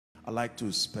I'd like to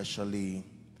especially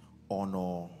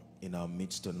honor in our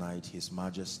midst tonight His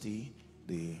Majesty,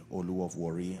 the Olu of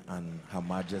Warri, and Her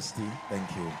Majesty.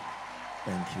 Thank you.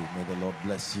 Thank you. May the Lord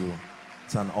bless you.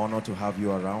 It's an honor to have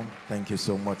you around. Thank you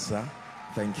so much, sir.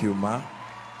 Thank you, ma.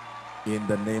 In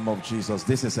the name of Jesus.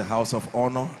 This is a house of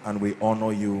honor, and we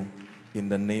honor you in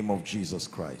the name of Jesus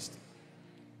Christ.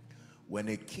 When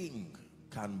a king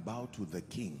can bow to the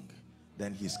king,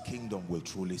 then his kingdom will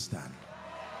truly stand.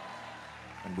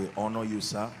 And we honor you,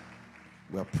 sir.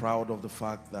 We are proud of the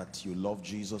fact that you love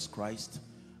Jesus Christ,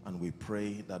 and we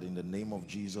pray that in the name of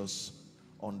Jesus,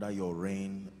 under your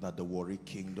reign, that the Warri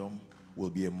kingdom will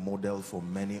be a model for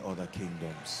many other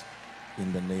kingdoms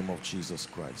in the name of Jesus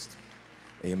Christ.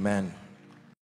 Amen.